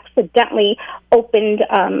opened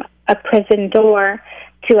a prison door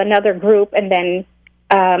to another group, and then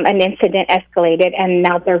an incident escalated, and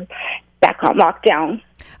now they're back on lockdown.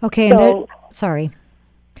 Okay, so, sorry.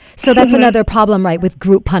 So that's another problem, right, with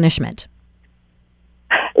group punishment?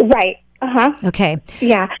 Right. Uh-huh. Okay.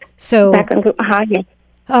 Yeah. So back on group. Yeah.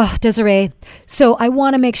 Oh, Desiree. So I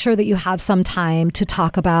want to make sure that you have some time to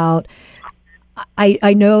talk about.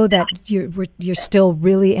 I know that you're still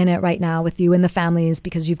really in it right now with you and the families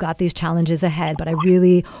because you've got these challenges ahead. But I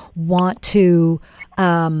really want to.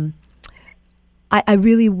 I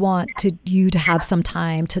really want you to have some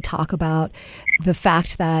time to talk about the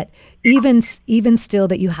fact that even still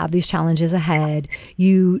that you have these challenges ahead,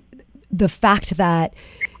 the fact that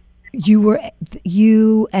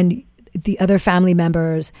you and the other family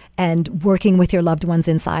members and working with your loved ones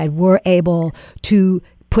inside were able to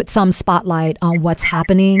put some spotlight on what's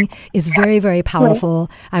happening is very, very powerful.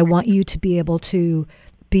 I want you to be able to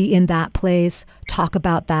be in that place, talk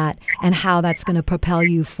about that, and how that's going to propel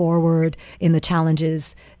you forward in the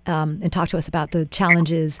challenges, and talk to us about the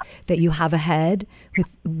challenges that you have ahead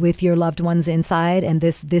with your loved ones inside and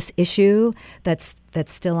this issue that's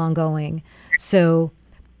still ongoing. So,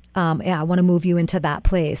 I want to move you into that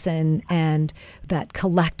place and that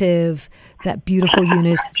collective, that beautiful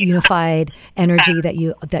unified energy that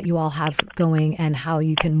you all have going, and how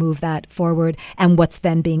you can move that forward, and what's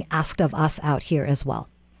then being asked of us out here as well.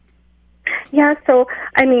 Yeah, so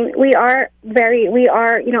I mean, we are very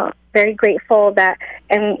grateful that,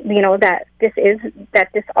 and that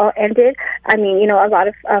this all ended. I mean, a lot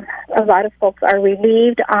of folks are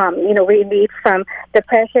relieved. Relieved from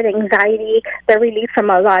depression, anxiety. They're relieved from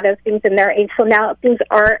a lot of things in their age. So now things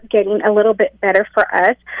are getting a little bit better for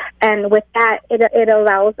us, and with that, it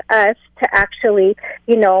allows us to actually,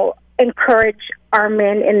 encourage our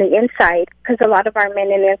men in the inside, because a lot of our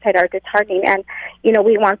men in the inside are disheartening, and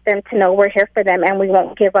we want them to know we're here for them and we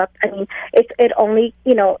won't give up. I mean, it's only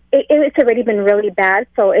it's already been really bad,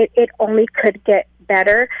 so it only could get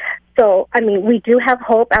better. So, I mean, we do have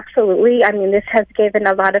hope, absolutely. I mean, this has given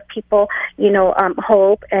a lot of people,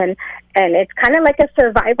 hope, and it's kind of like a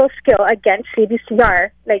survival skill against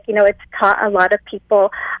CBCR. Like, it's taught a lot of people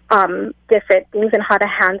different things and how to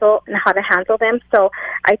handle them. So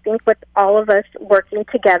I think with all of us working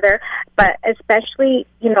together, but especially,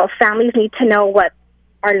 families need to know what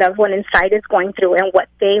our loved one inside is going through and what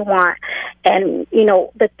they want, and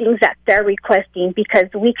the things that they're requesting, because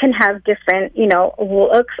we can have different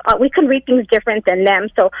looks, we can read things different than them,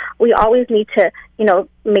 so we always need to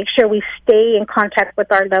make sure we stay in contact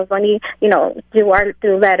with our loved one,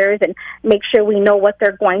 through letters, and make sure we know what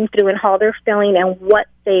they're going through and how they're feeling and what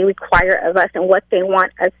they require of us and what they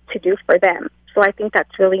want us to do for them. So I think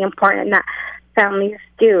that's really important that families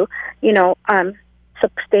do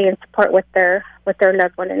stay in support with their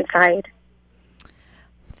loved one inside.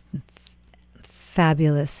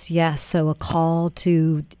 Fabulous. Yes. So a call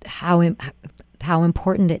to how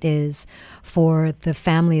important it is for the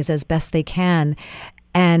families as best they can.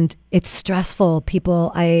 And it's stressful.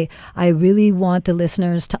 People, I really want the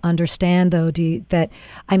listeners to understand, though,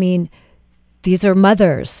 these are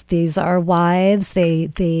mothers, these are wives,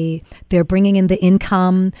 they're bringing in the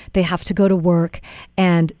income, they have to go to work,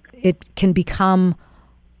 and it can become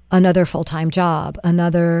another full-time job,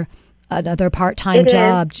 another part-time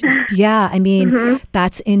job. Yeah, I mean,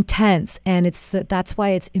 that's intense, and that's why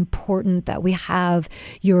it's important that we have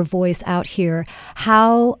your voice out here.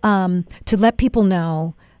 How to let people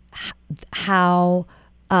know how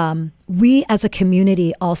we as a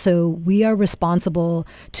community also, we are responsible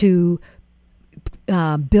to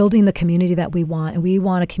building the community that we want. And we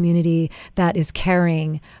want a community that is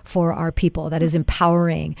caring for our people, that is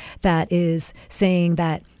empowering, that is saying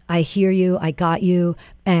that I hear you, I got you,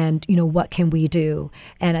 and what can we do?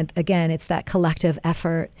 And again, it's that collective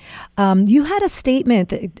effort. You had a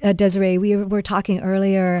statement, Desiree, we were talking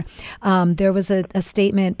earlier. There was a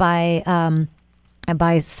statement by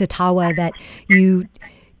Sitawa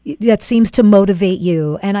that seems to motivate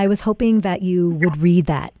you, and I was hoping that you would read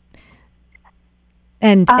that.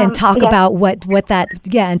 And talk about what that,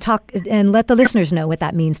 and let the listeners know what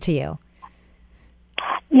that means to you.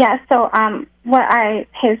 Yeah, so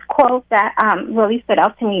his quote that really stood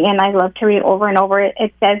out to me, and I love to read over and over,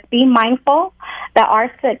 it says, "Be mindful that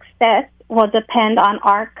our success will depend on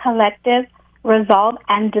our collective resolve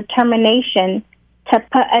and determination to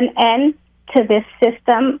put an end to this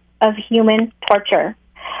system of human torture."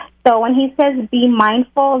 So when he says, be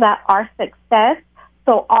mindful that our success,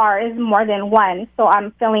 so R is more than one. So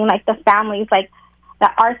I'm feeling like the families, like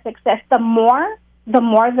that our success, the more the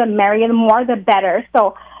merrier, the more the better.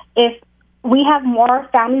 So if we have more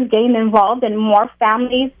families getting involved and more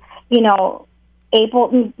families, able,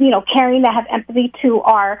 caring, that have empathy to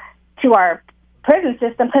our prison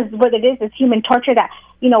system, because what it is human torture, that,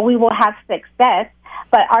 we will have success.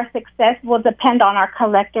 But our success will depend on our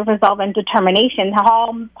collective resolve and determination.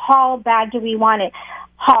 How bad do we want it?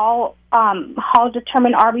 How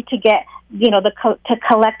determined are we to get, to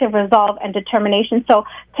collective resolve and determination? So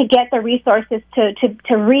to get the resources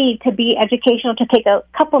to read, to be educational, to take a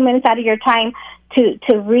couple minutes out of your time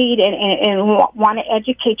to read and want to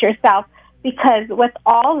educate yourself, because with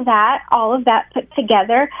all of that put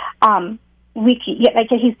together, like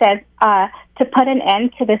he says, to put an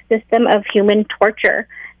end to the system of human torture,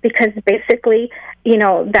 because basically,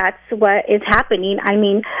 that's what is happening. I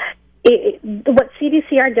mean, what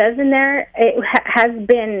CDCR does in there, it has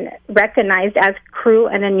been recognized as cruel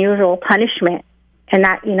and unusual punishment, and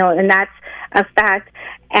that, and that's a fact.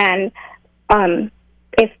 And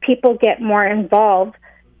if people get more involved,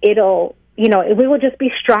 it'll, we will just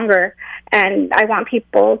be stronger. And I want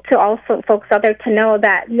people to also, folks out there, to know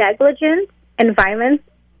that negligence and violence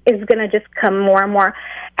is going to just come more and more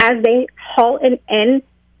as they halt and end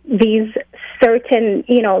these certain,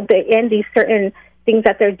 these certain things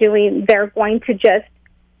that they're doing. They're going to just,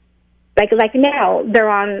 like now, they're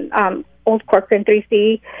on Old Corcoran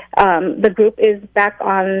 3C. The group is back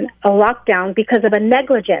on a lockdown because of a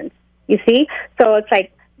negligence, you see? So it's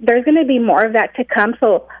like there's going to be more of that to come.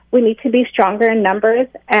 So we need to be stronger in numbers,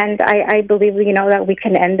 and I believe, that we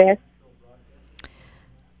can end this.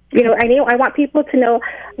 I want people to know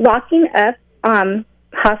locking up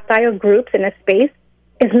hostile groups in a space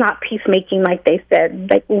is not peacemaking, like they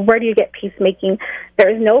said. Like, where do you get peacemaking?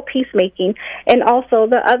 There is no peacemaking. And also,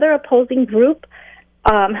 the other opposing group,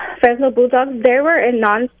 Fresno Bulldogs, they were in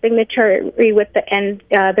non-signatory with the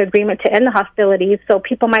agreement to end the hostilities. So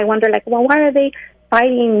people might wonder, like, well, why are they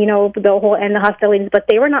fighting, the whole end the hostilities? But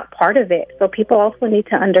they were not part of it. So people also need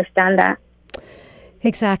to understand that.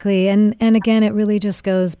 Exactly. And again, it really just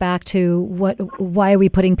goes back to why are we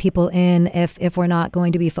putting people in if we're not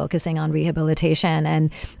going to be focusing on rehabilitation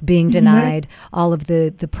and being denied all of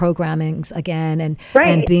the programmings again, and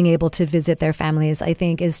being able to visit their families, I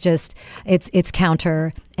think is just, it's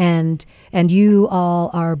counter. And you all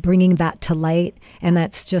are bringing that to light, and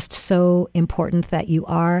that's just so important that you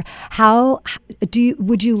are. How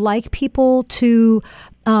would you like people to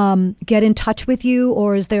get in touch with you,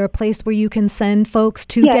 or is there a place where you can send folks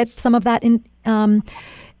to get some of that in? So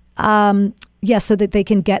that they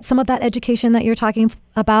can get some of that education that you're talking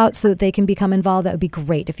about, so that they can become involved. That would be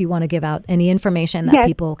great if you want to give out any information that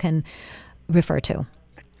people can refer to.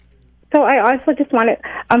 So I also just wanted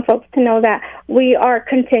folks to know that we are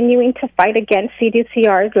continuing to fight against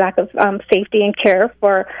CDCR's lack of safety and care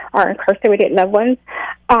for our incarcerated loved ones,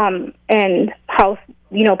 and how,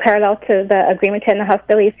 parallel to the agreement to end the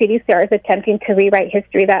hostilities, CDCR is attempting to rewrite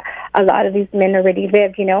history that a lot of these men already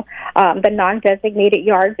lived. The non-designated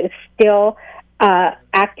yards is still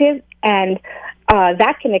active, and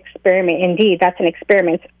that's an experiment. Indeed, that's an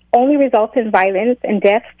experiment. Only results in violence and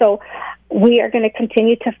death. So we are going to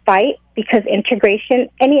continue to fight, because any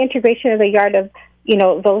integration of the yard of,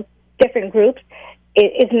 those different groups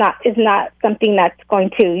is not something that's going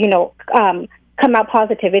to come out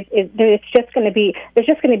positive. There's just going to be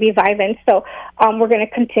violence. So we're going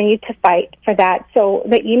to continue to fight for that. So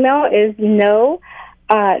the email is no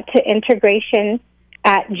to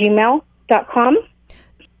integration@gmail.com.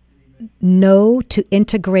 No to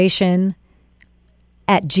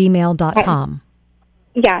integration@gmail.com.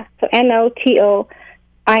 Yeah, so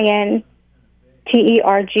NOTOINTERGRATION.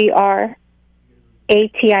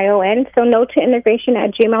 So no to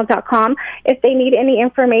integration@gmail.com. If they need any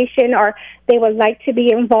information or they would like to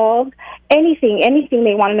be involved, anything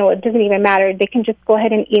they want to know, it doesn't even matter. They can just go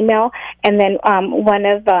ahead and email, and then one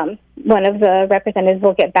of the representatives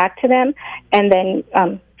will get back to them, and then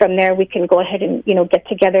from there we can go ahead and get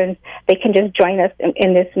together, and they can just join us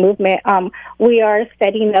in this movement. We are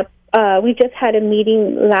setting up. We just had a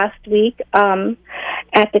meeting last week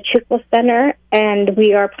at the Chukwu Center, and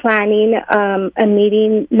we are planning a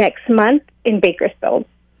meeting next month in Bakersfield.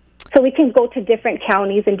 So we can go to different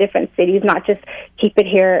counties and different cities, not just keep it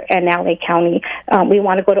here in LA County. We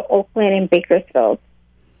want to go to Oakland and Bakersfield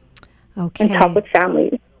and talk with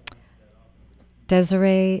families.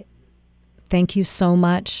 Desiree, thank you so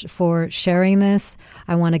much for sharing this.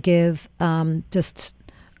 I want to give just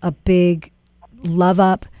a big love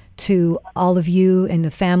up to all of you and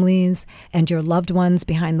the families and your loved ones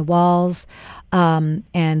behind the walls,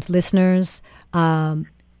 and listeners.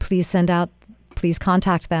 Please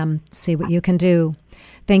contact them, see what you can do.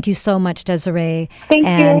 Thank you so much, Desiree. Thank you.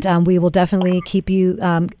 And we will definitely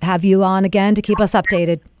have you on again to keep us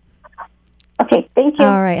updated. Okay, thank you.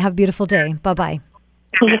 All right, have a beautiful day. Bye-bye.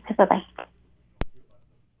 Bye-bye.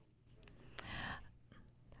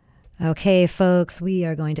 Okay, folks, we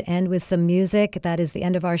are going to end with some music. That is the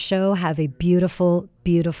end of our show. Have a beautiful,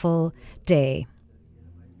 beautiful day.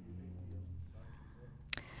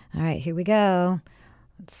 All right, here we go.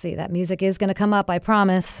 Let's see. That music is going to come up, I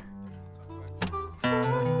promise.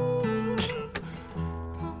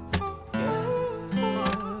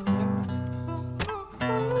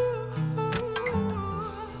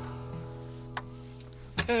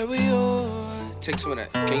 Here we are. Take some of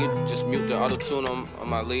that. Can you just mute the auto-tune on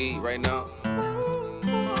my lead right now?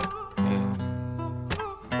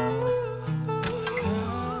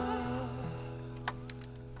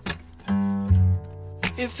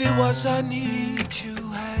 If it was a need you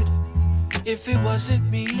had, if it wasn't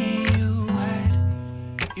me you had,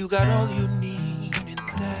 you got all you need in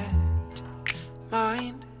that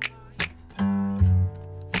mind.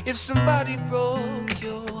 If somebody broke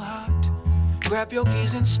your heart, grab your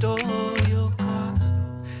keys and store your car,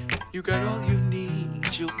 you got all you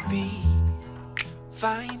need, you'll be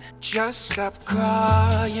fine. Just stop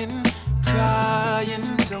crying,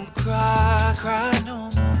 don't cry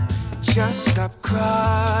no more. Just stop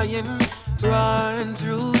crying, run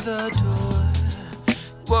through the door.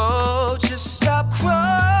 Whoa, just stop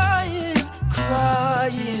crying,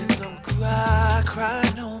 don't cry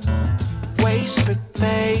no more. Waste but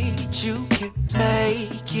made, you can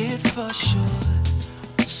make it for sure.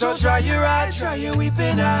 So dry your eyes, dry your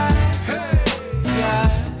weeping eye. Yeah.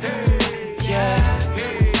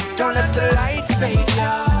 Don't let the light fade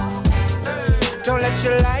out. Don't let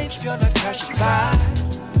your life feel like flashing by.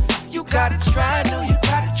 You gotta try, no, you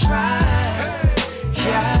gotta try.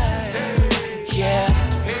 Yeah.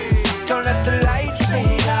 Don't let the light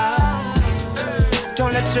fade out.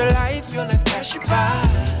 Don't let your life feel like flashing by.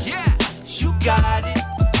 Yeah, you got it.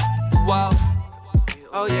 Wow.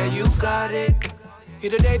 Oh yeah, you got it.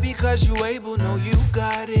 Here today because you able, no, you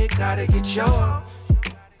got it. Gotta get your.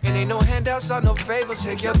 And ain't no handouts or no favors,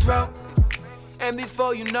 take your throat. And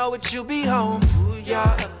before you know it, you'll be home. Ooh,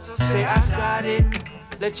 yeah. So say I got it.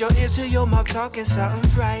 Let your ears hear your mouth talking something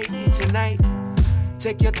bright tonight.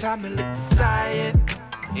 Take your time and look inside,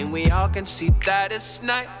 and we all can see that it's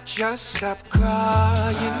night. Just stop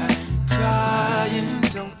crying,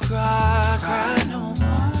 don't cry no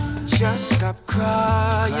more. Just stop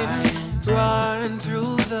crying, run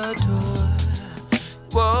through the door.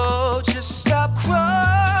 Whoa, just stop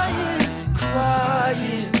crying,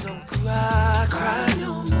 don't cry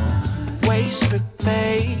no more. Waste but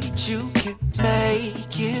made, you can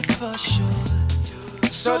make it for sure.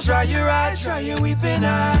 So dry your eyes, dry your weeping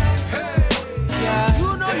eye. Yeah,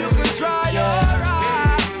 you know you can dry your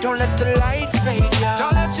eyes. Don't let the light fade, yeah.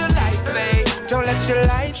 Don't let your light fade. Don't let your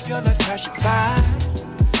light feel like flashing by.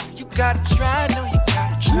 You gotta try, no, you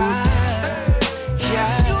gotta try.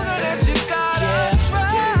 Yeah, you know that you gotta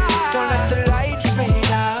try. Don't let the light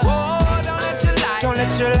fade out. Oh, don't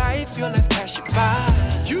let your light feel like flashing by.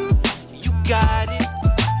 You got it.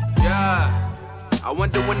 Yeah, I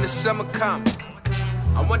wonder when the summer comes.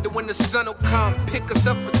 I wonder when the sun will come, pick us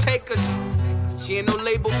up or take us. She ain't no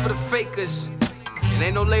label for the fakers. And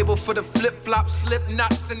ain't no label for the flip-flop, slip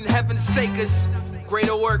knots and heaven's sakers.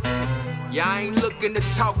 Greater work. Yeah, I ain't looking to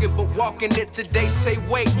talk it, but walking it today. Say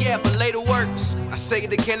wait, yeah, but later works. I say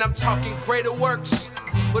it again, I'm talking greater works.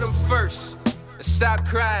 Put them first. And stop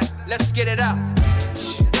crying, let's get it up.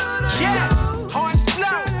 Yeah, hearts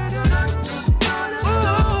blow.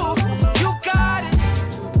 Ooh, you got it.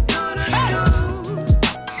 Hey.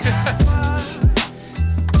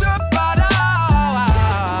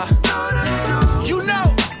 You know.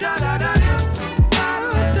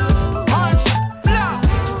 Hearts blow.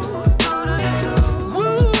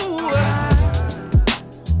 Woo.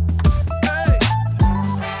 Hey.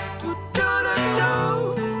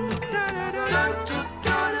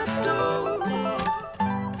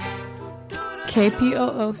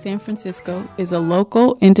 KPOO San Francisco is a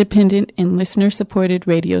local, independent, and listener-supported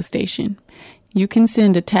radio station. You can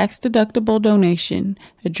send a tax-deductible donation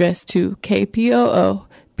addressed to KPOO,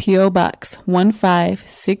 P.O. Box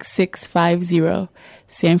 156650,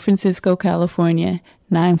 San Francisco, California,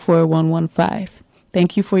 94115.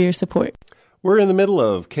 Thank you for your support. We're in the middle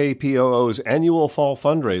of KPOO's annual fall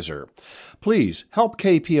fundraiser. Please help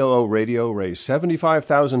KPOO Radio raise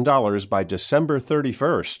 $75,000 by December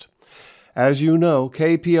 31st. As you know,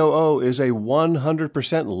 KPOO is a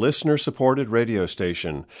 100% listener-supported radio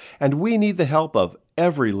station, and we need the help of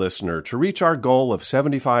every listener to reach our goal of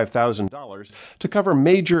 $75,000 to cover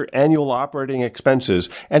major annual operating expenses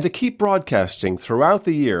and to keep broadcasting throughout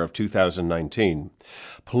the year of 2019.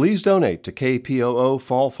 Please donate to KPOO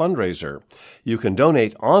Fall Fundraiser. You can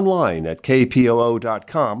donate online at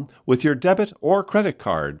kpoo.com with your debit or credit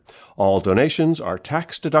card. All donations are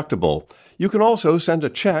tax-deductible. You can also send a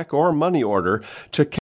check or money order to